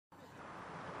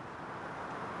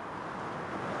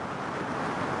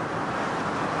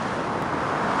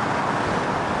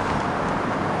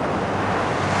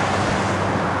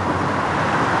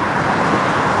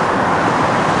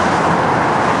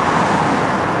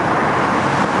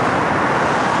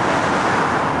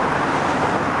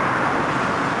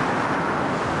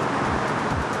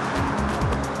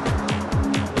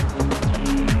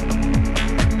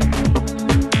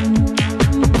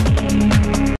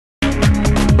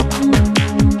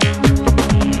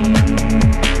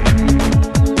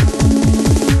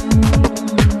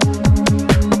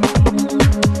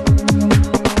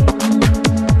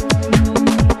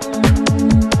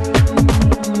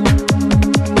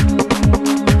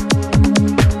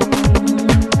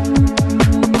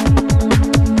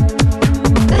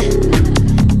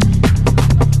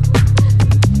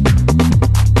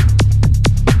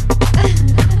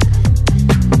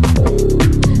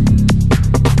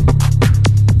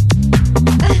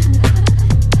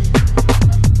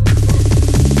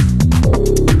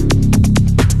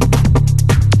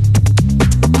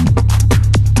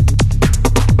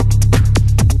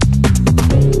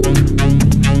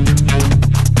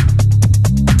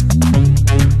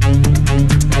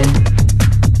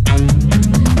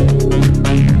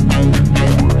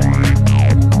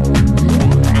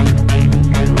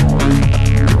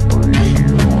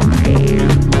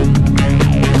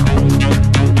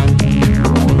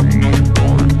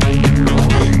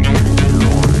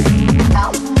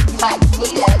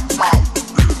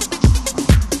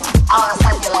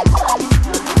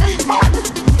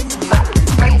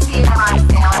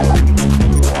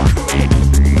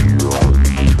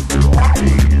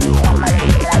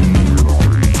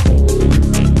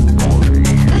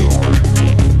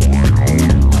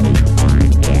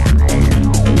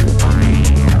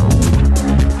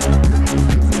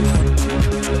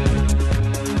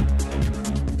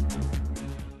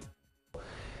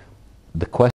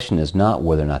question is not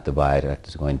whether or not the viaduct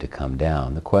is going to come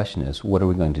down. The question is, what are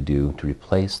we going to do to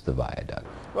replace the viaduct?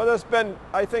 Well, there's been,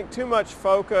 I think, too much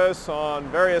focus on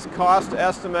various cost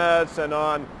estimates and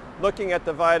on looking at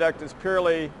the viaduct as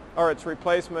purely, or its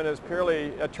replacement as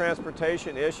purely a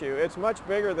transportation issue. It's much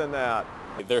bigger than that.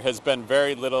 There has been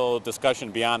very little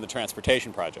discussion beyond the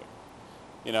transportation project.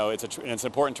 You know, it's an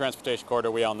important transportation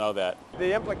corridor, we all know that.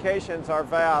 The implications are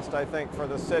vast, I think, for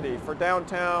the city, for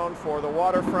downtown, for the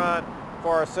waterfront,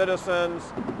 for our citizens,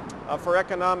 for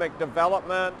economic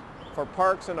development, for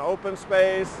parks and open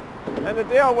space, and to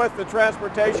deal with the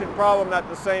transportation problem at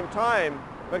the same time.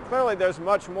 But clearly there's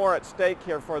much more at stake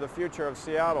here for the future of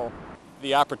Seattle.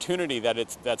 The opportunity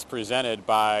that's presented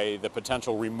by the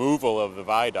potential removal of the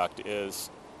viaduct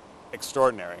is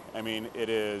extraordinary. I mean, it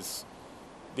is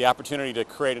the opportunity to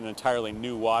create an entirely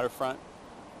new waterfront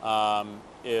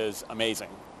is amazing,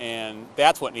 and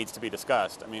that's what needs to be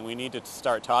discussed. I mean, we need to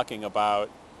start talking about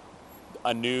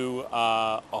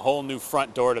a whole new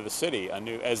front door to the city,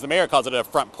 as the mayor calls it, a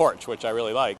front porch, which I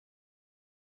really like.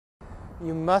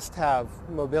 You must have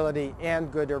mobility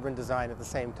and good urban design at the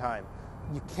same time.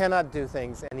 You cannot do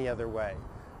things any other way.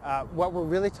 What we're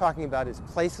really talking about is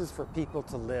places for people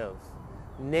to live,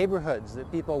 neighborhoods that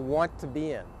people want to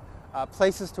be in,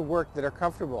 places to work that are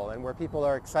comfortable and where people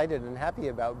are excited and happy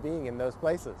about being in those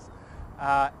places.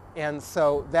 And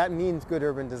so that means good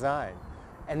urban design.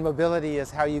 And mobility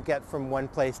is how you get from one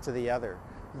place to the other.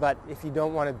 But if you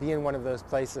don't want to be in one of those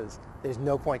places, there's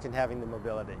no point in having the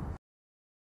mobility.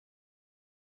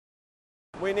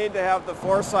 We need to have the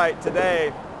foresight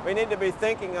today. We need to be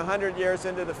thinking 100 years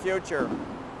into the future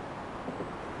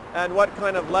and what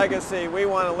kind of legacy we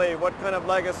want to leave, what kind of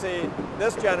legacy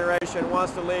this generation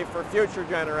wants to leave for future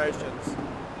generations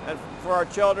and for our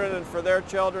children and for their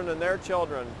children and their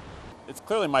children. It's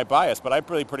clearly my bias, but I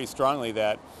believe pretty strongly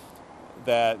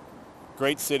that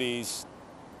great cities,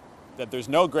 that there's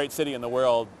no great city in the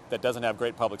world that doesn't have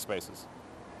great public spaces,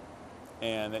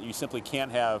 and that you simply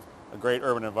can't have a great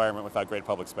urban environment without great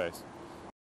public space.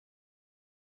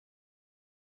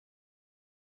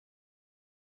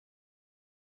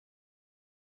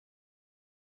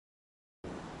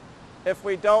 If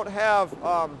we don't have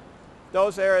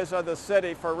those areas of the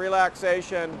city for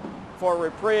relaxation, for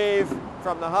reprieve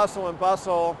from the hustle and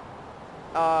bustle,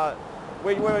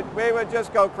 we would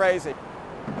just go crazy.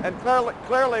 And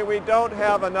clearly we don't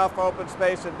have enough open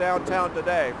space in downtown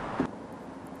today.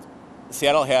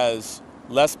 Seattle has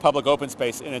less public open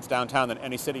space in its downtown than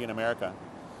any city in America.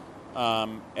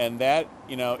 And that,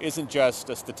 you know, isn't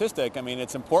just a statistic. I mean,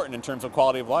 it's important in terms of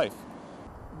quality of life.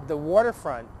 The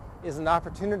waterfront is an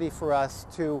opportunity for us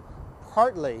to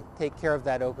partly take care of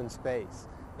that open space.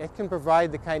 It can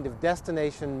provide the kind of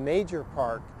destination major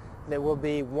park that will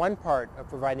be one part of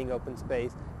providing open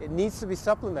space. It needs to be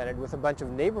supplemented with a bunch of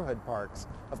neighborhood parks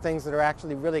of things that are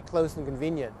actually really close and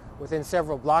convenient within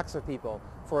several blocks of people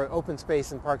for an open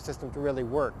space and park system to really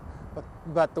work.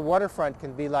 But the waterfront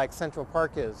can be like Central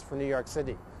Park is for New York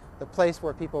City, the place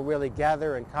where people really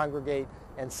gather and congregate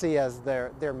and see as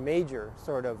their major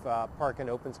sort of park and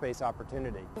open space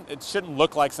opportunity. It shouldn't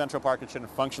look like Central Park, it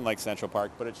shouldn't function like Central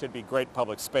Park, but it should be great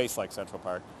public space like Central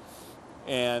Park.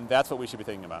 And that's what we should be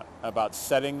thinking about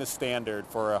setting the standard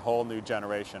for a whole new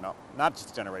generation, not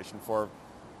just a generation, for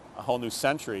a whole new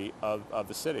century of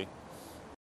the city.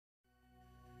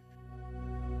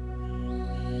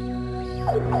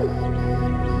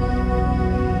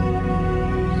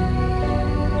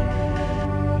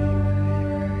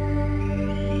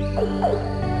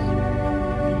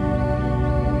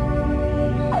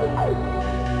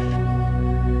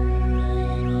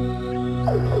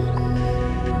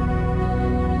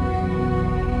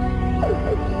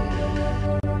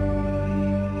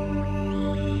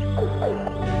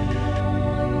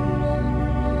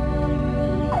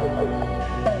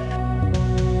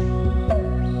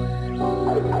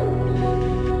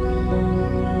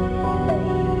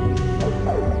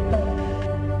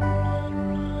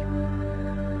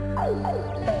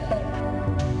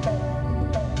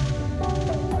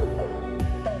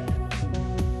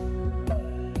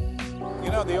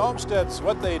 The Olmsteds,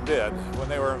 what they did when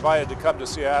they were invited to come to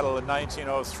Seattle in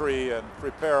 1903 and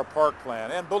prepare a park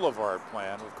plan and boulevard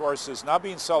plan, of course, is now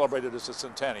being celebrated as a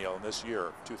centennial in this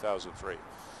year, 2003.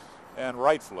 And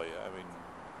rightfully, I mean,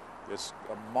 it's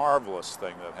a marvelous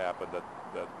thing that happened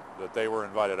that they were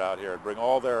invited out here and bring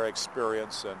all their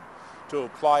experience and to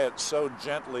apply it so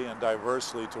gently and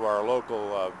diversely to our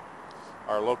local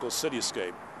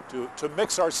cityscape, to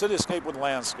mix our cityscape with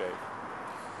landscape.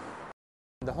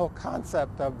 The whole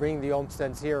concept of bringing the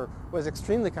Olmsteds here was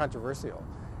extremely controversial.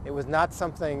 It was not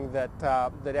something that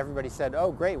that everybody said,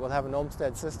 oh great, we'll have an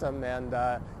Olmsted system and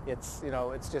it's, you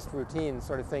know, it's just routine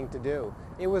sort of thing to do.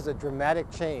 It was a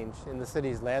dramatic change in the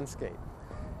city's landscape.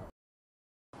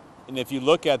 And if you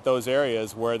look at those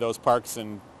areas where those parks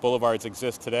and boulevards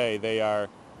exist today, they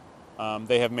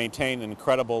have maintained an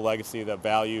incredible legacy, the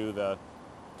value, the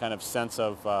kind of sense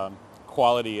of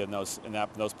quality in those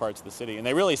parts of the city, and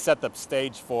they really set the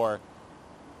stage for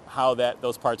how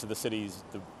those parts of the city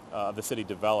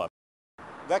develop.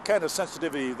 That kind of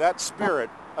sensitivity, that spirit,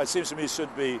 it seems to me,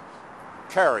 should be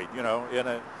carried, you know,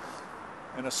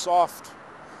 in a soft,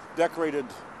 decorated,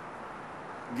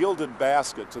 gilded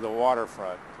basket to the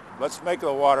waterfront. Let's make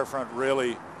the waterfront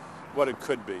really what it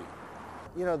could be.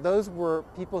 You know, those were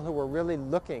people who were really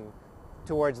looking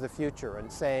towards the future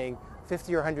and saying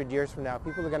 50 or 100 years from now,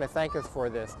 people are going to thank us for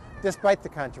this, despite the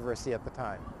controversy at the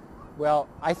time. Well,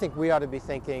 I think we ought to be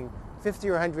thinking 50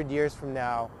 or 100 years from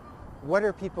now, what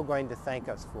are people going to thank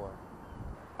us for?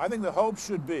 I think the hope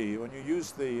should be, when you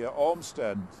use the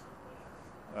Olmsted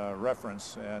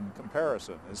reference and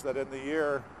comparison, is that in the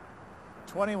year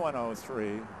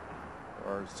 2103,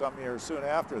 or some years soon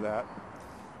after that,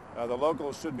 the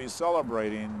locals should be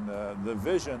celebrating the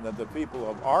vision that the people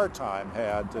of our time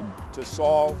had to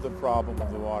solve the problem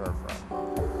of the waterfront.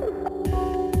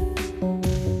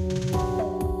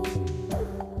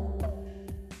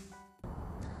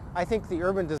 I think the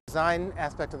urban design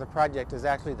aspect of the project is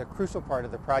actually the crucial part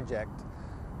of the project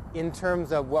in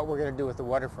terms of what we're going to do with the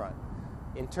waterfront.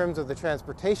 In terms of the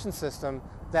transportation system,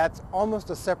 that's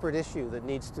almost a separate issue that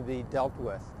needs to be dealt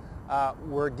with.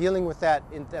 We're dealing with that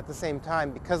at the same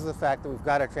time because of the fact that we've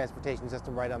got a transportation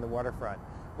system right on the waterfront.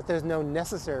 But there's no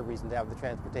necessary reason to have the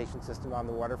transportation system on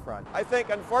the waterfront. I think,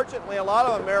 unfortunately, a lot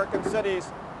of American cities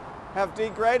have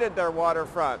degraded their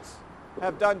waterfronts,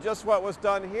 have done just what was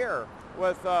done here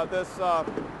with this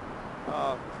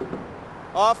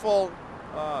awful,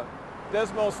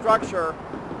 dismal structure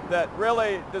that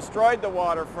really destroyed the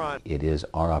waterfront. It is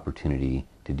our opportunity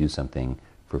to do something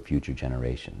for future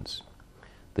generations.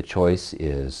 The choice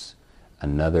is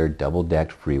another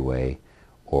double-decked freeway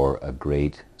or a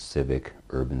great civic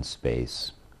urban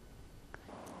space.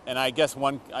 And I guess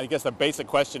the basic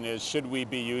question is, should we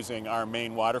be using our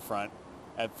main waterfront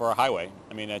for a highway?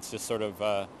 I mean, it's just sort of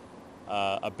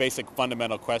a basic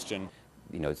fundamental question.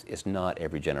 You know, it's not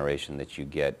every generation that you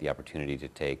get the opportunity to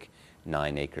take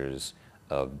 9 acres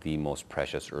of the most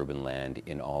precious urban land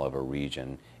in all of a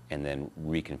region and then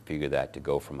reconfigure that to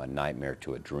go from a nightmare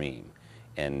to a dream.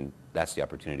 And that's the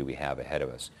opportunity we have ahead of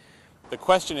us. The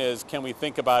question is, can we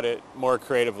think about it more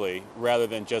creatively rather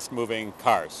than just moving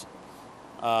cars?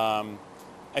 I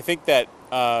think that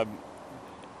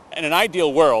in an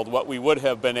ideal world, what we would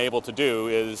have been able to do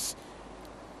is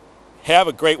have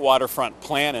a great waterfront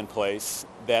plan in place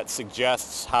that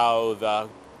suggests how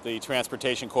the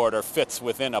transportation corridor fits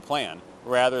within a plan,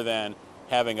 rather than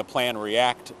having a plan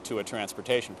react to a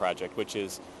transportation project, which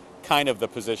is kind of the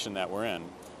position that we're in.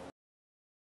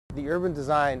 The urban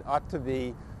design ought to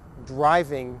be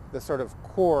driving the sort of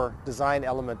core design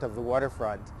element of the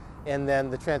waterfront, and then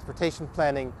the transportation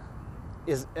planning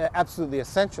is absolutely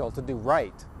essential to do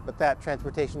right, but that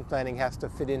transportation planning has to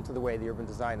fit into the way the urban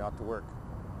design ought to work.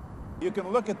 You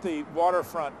can look at the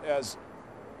waterfront as,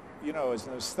 you know, as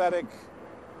an aesthetic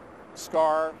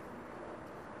scar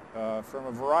from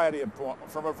a variety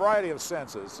of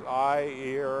senses: eye,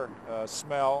 ear,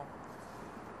 smell.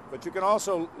 But you can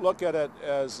also look at it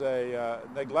as a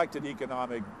neglected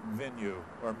economic venue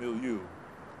or milieu.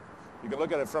 You can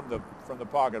look at it from the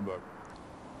pocketbook.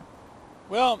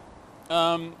 Well,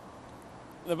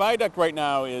 the viaduct right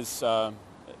now is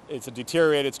it's a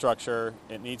deteriorated structure.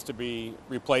 It needs to be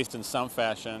replaced in some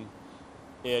fashion.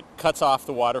 It cuts off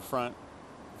the waterfront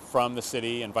from the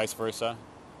city and vice versa.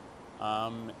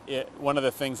 One of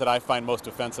the things that I find most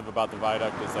offensive about the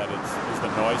viaduct is that is the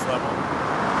noise level.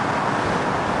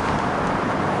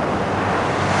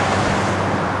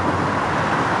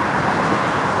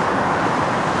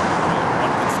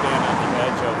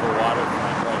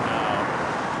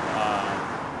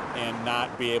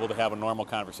 Be able to have a normal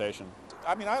conversation.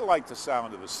 I mean, I like the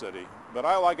sound of the city, but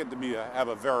I like it to have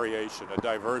a variation, a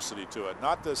diversity to it,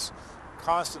 not this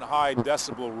constant high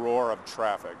decibel roar of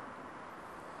traffic.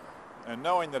 And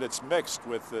knowing that it's mixed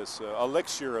with this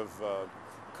elixir of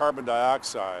carbon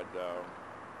dioxide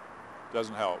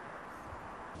doesn't help.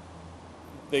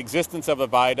 The existence of a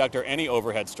viaduct or any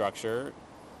overhead structure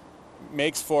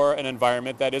makes for an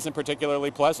environment that isn't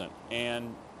particularly pleasant,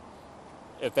 and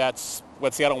if that's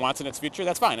what Seattle wants in its future,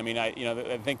 that's fine. I mean,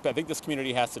 I think this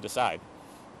community has to decide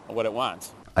what it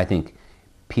wants. I think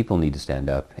people need to stand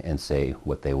up and say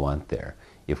what they want there.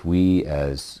 if we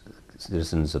as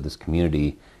citizens of this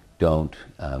community don't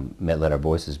let our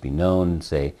voices be known,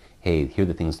 say, hey, here are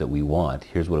the things that we want,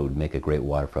 here's what would make a great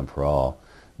waterfront for all,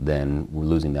 then we're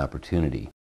losing the opportunity.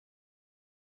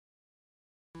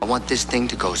 I want this thing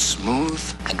to go smooth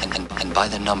and by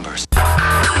the numbers.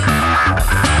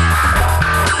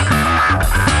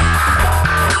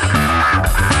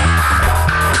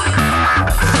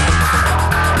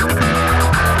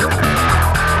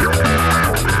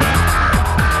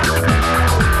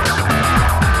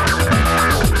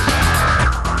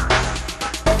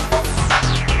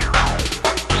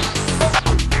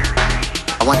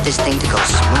 I want this thing to go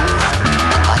smooth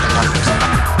and by the numbers.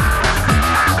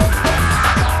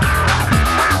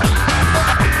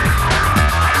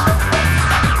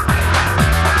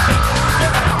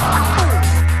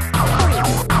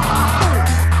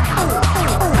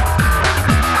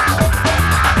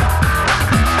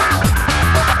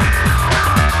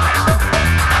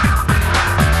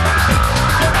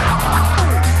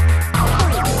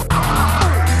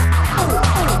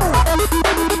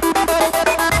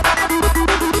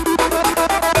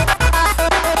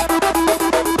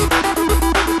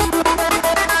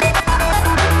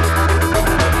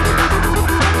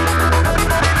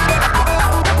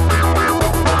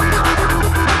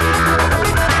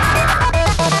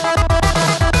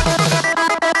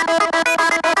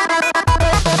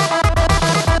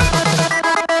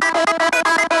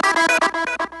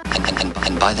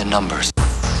 By the numbers.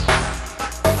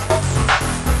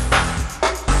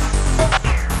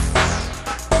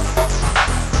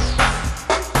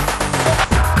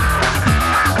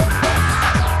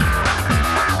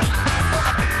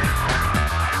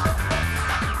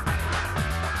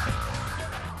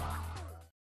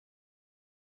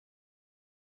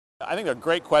 I think a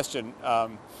great question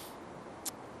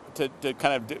to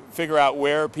kind of figure out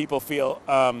where people feel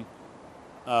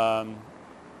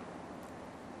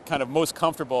kind of most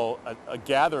comfortable a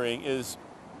gathering is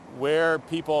where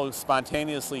people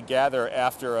spontaneously gather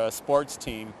after a sports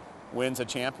team wins a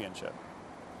championship.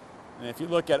 And if you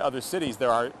look at other cities, there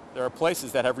are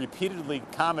places that have repeatedly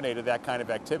accommodated that kind of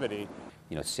activity.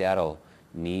 You know, Seattle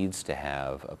needs to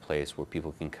have a place where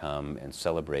people can come and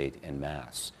celebrate en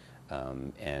masse.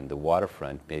 And the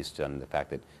waterfront, based on the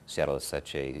fact that Seattle is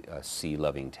such a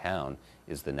sea-loving town,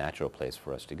 is the natural place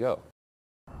for us to go.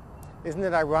 Isn't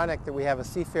it ironic that we have a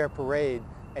Seafair parade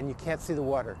and you can't see the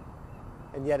water,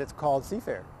 and yet it's called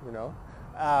Seafair, you know?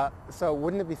 So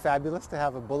wouldn't it be fabulous to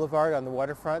have a boulevard on the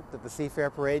waterfront that the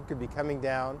Seafair parade could be coming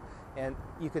down and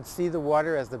you could see the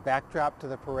water as the backdrop to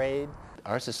the parade?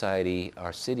 Our society,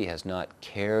 our city has not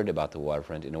cared about the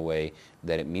waterfront in a way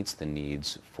that it meets the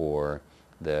needs for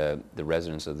the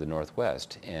residents of the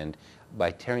Northwest. And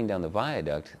by tearing down the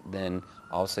viaduct, then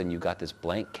all of a sudden you've got this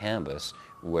blank canvas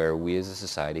where we as a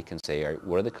society can say, all right,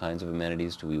 what are the kinds of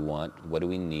amenities do we want, what do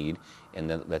we need, and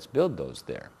then let's build those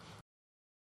there.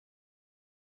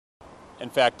 In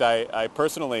fact, I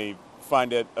personally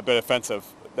find it a bit offensive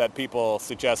that people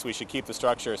suggest we should keep the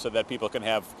structure so that people can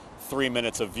have 3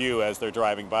 minutes of view as they're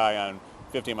driving by on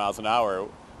 50 miles an hour,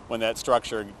 when that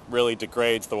structure really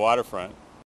degrades the waterfront.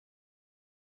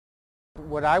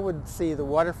 What I would see the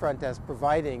waterfront as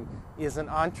providing is an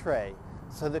entree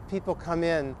so that people come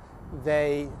in,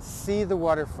 they see the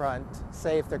waterfront,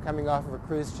 say if they're coming off of a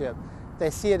cruise ship, they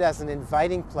see it as an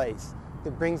inviting place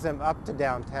that brings them up to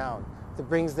downtown, that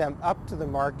brings them up to the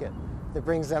market, that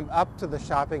brings them up to the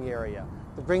shopping area,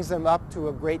 that brings them up to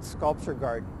a great sculpture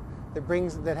garden,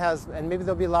 and maybe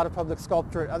there'll be a lot of public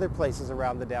sculpture at other places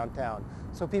around the downtown,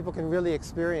 so people can really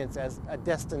experience as a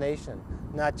destination,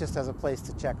 not just as a place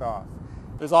to check off.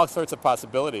 There's all sorts of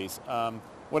possibilities.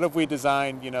 What if we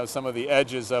designed, some of the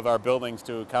edges of our buildings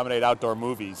to accommodate outdoor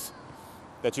movies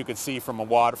that you could see from the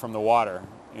water,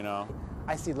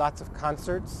 I see lots of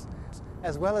concerts,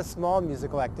 as well as small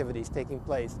musical activities taking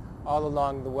place all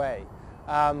along the way.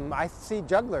 I see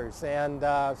jugglers and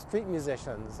street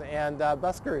musicians and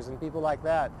buskers and people like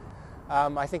that.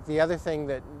 I think the other thing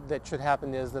that should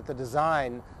happen is that the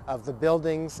design of the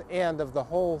buildings and of the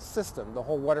whole system, the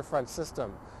whole waterfront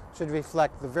system, should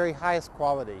reflect the very highest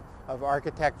quality of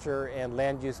architecture and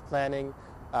land use planning,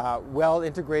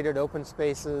 well-integrated open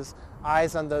spaces,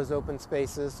 eyes on those open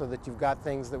spaces so that you've got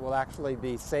things that will actually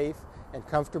be safe and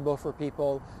comfortable for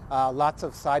people, lots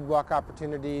of sidewalk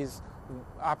opportunities,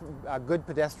 good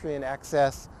pedestrian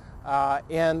access,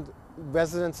 and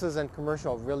residences and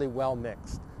commercial really well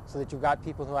mixed, so that you've got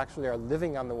people who actually are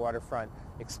living on the waterfront,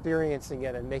 experiencing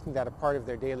it and making that a part of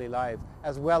their daily lives,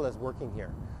 as well as working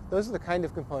here. Those are the kind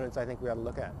of components I think we ought to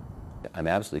look at. I'm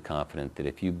absolutely confident that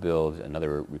if you build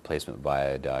another replacement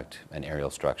viaduct, an aerial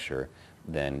structure,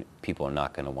 then people are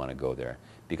not going to want to go there,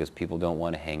 because people don't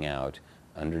want to hang out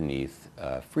underneath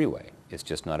freeway. It's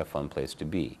just not a fun place to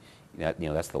be.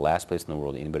 That's the last place in the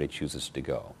world anybody chooses to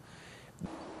go.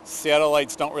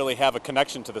 Seattleites don't really have a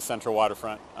connection to the Central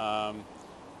Waterfront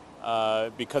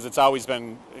because it's always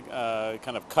been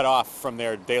kind of cut off from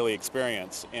their daily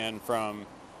experience and from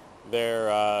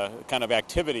their kind of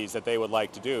activities that they would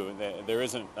like to do. There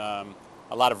isn't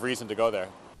a lot of reason to go there.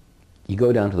 You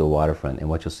go down to the waterfront and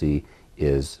what you'll see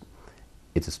is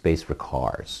it's a space for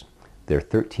cars. There are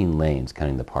 13 lanes,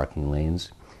 counting the parking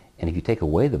lanes, and if you take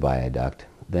away the viaduct,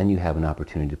 then you have an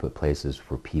opportunity to put places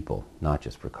for people, not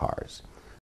just for cars.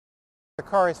 The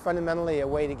car is fundamentally a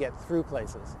way to get through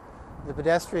places. The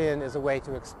pedestrian is a way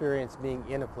to experience being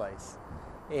in a place.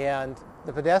 And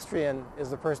the pedestrian is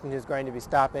the person who's going to be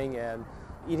stopping and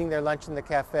eating their lunch in the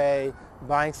cafe,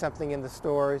 buying something in the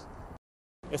stores.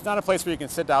 It's not a place where you can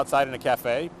sit outside in a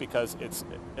cafe because it's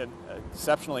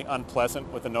exceptionally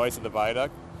unpleasant with the noise of the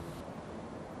viaduct.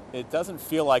 It doesn't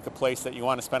feel like a place that you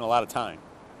want to spend a lot of time.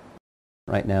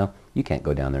 Right now, you can't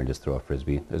go down there and just throw a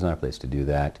frisbee. There's not a place to do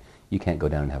that. You can't go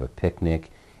down and have a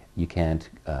picnic. You can't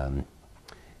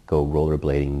go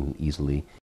rollerblading easily.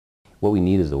 What we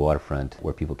need is the waterfront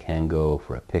where people can go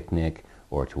for a picnic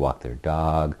or to walk their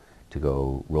dog, to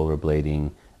go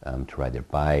rollerblading, to ride their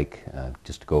bike,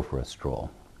 just to go for a stroll.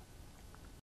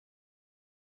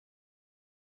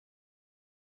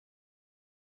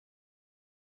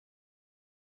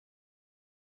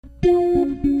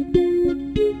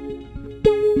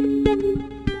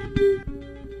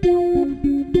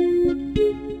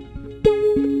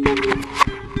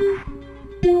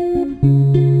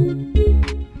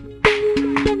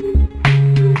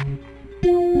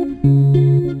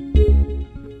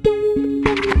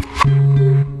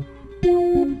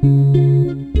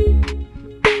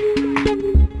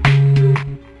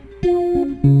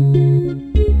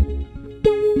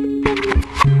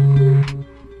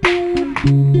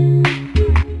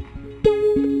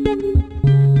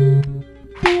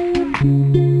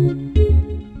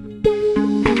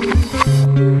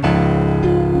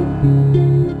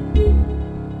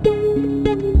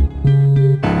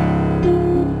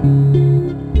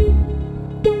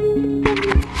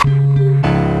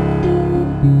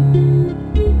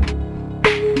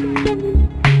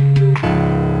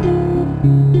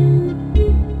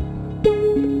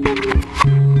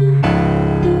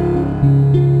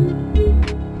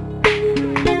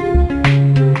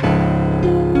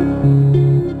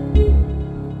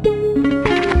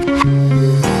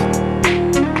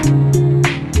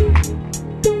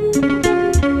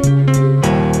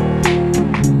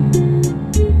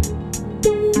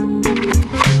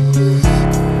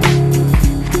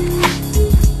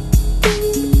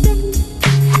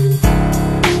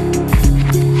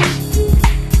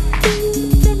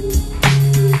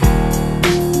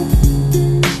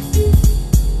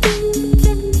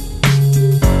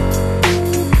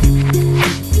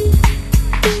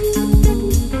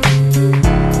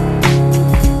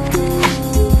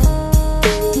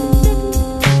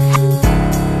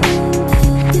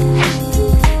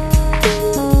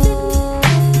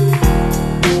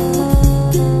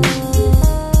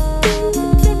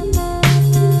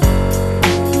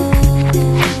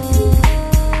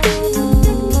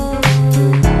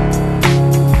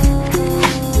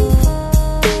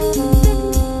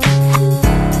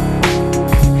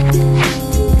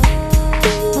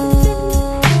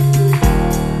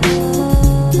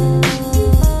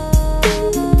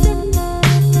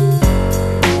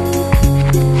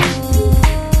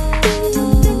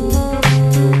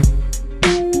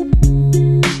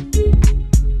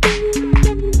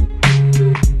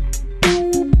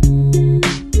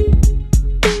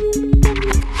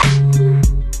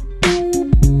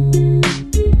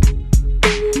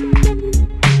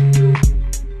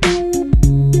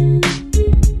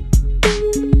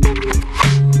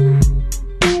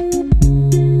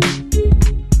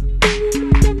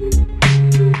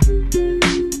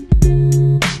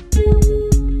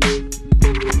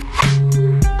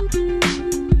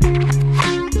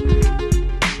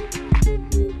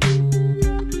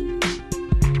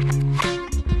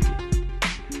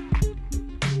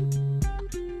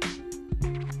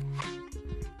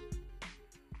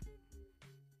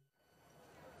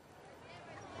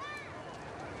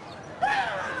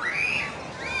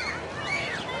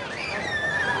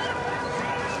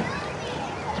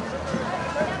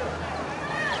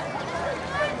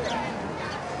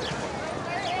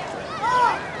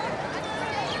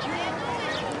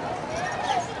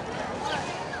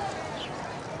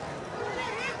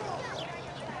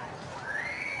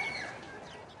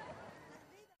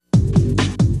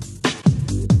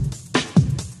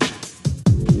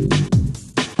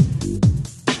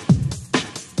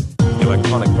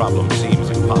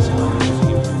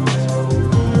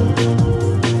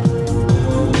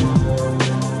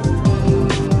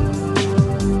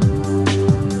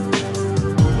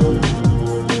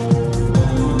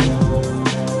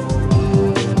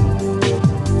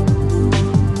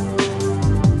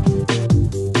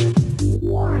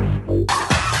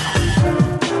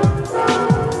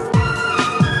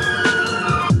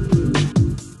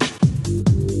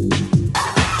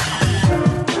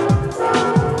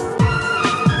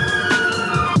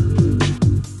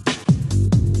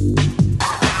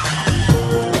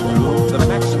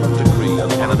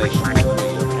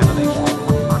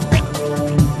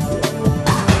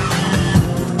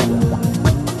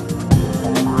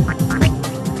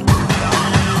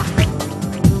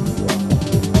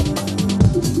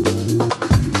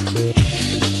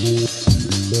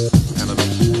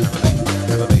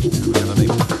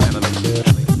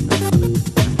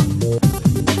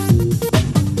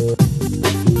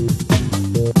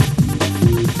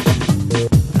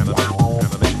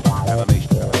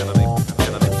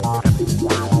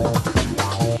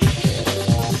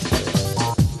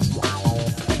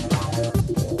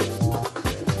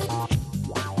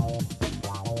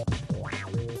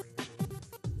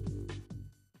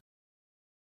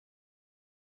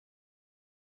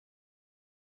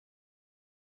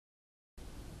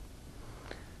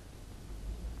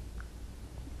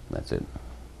 That's it.